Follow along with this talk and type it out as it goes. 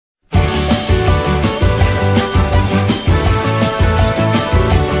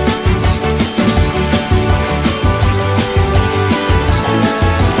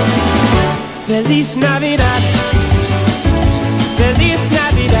Feliz Navidad, Feliz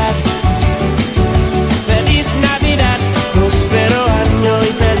Navidad, Feliz Navidad, próspero año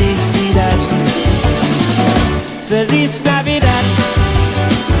y felicidad. Feliz Navidad,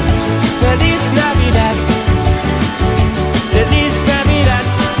 Feliz Navidad, Feliz Navidad,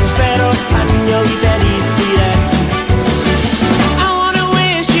 próspero año y felicidad. I wanna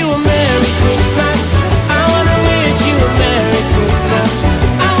wish you a Merry Christmas. I wanna wish you a Merry Christmas.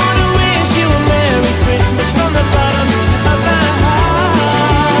 I wanna wish you a Merry Christmas from the bottom of my heart.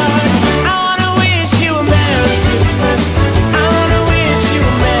 I wanna wish you a Merry Christmas. I wanna wish you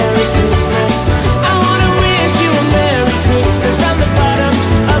a Merry Christmas. I wanna wish you a Merry Christmas from the bottom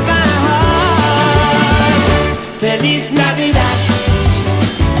of my heart. Feliz Navidad,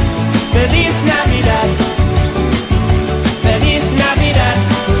 Feliz Navidad, Feliz Navidad,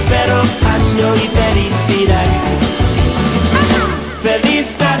 próspero año y felicidad.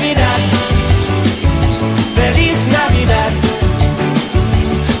 Feliz Navidad, Feliz Navidad,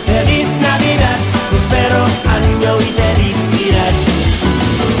 Feliz Navidad, próspero año y felicidad.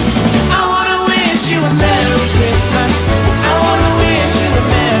 I wanna wish you a Merry Christmas. I wanna wish you a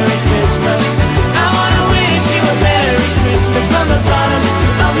Merry Christmas. I wanna wish you a Merry Christmas from the bottom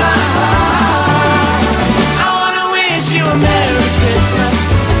of my heart. I wanna wish you a Merry Christmas.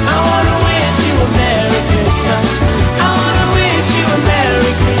 I wanna wish you a Merry Christmas. I wanna wish you a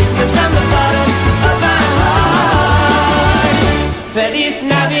Merry Christmas from the bottom of my heart. Feliz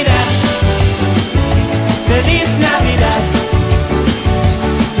Navidad, Feliz Navidad,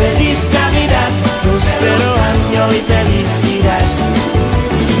 Feliz Navidad, próspero año y felicidad.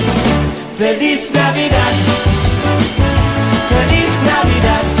 Feliz Navidad.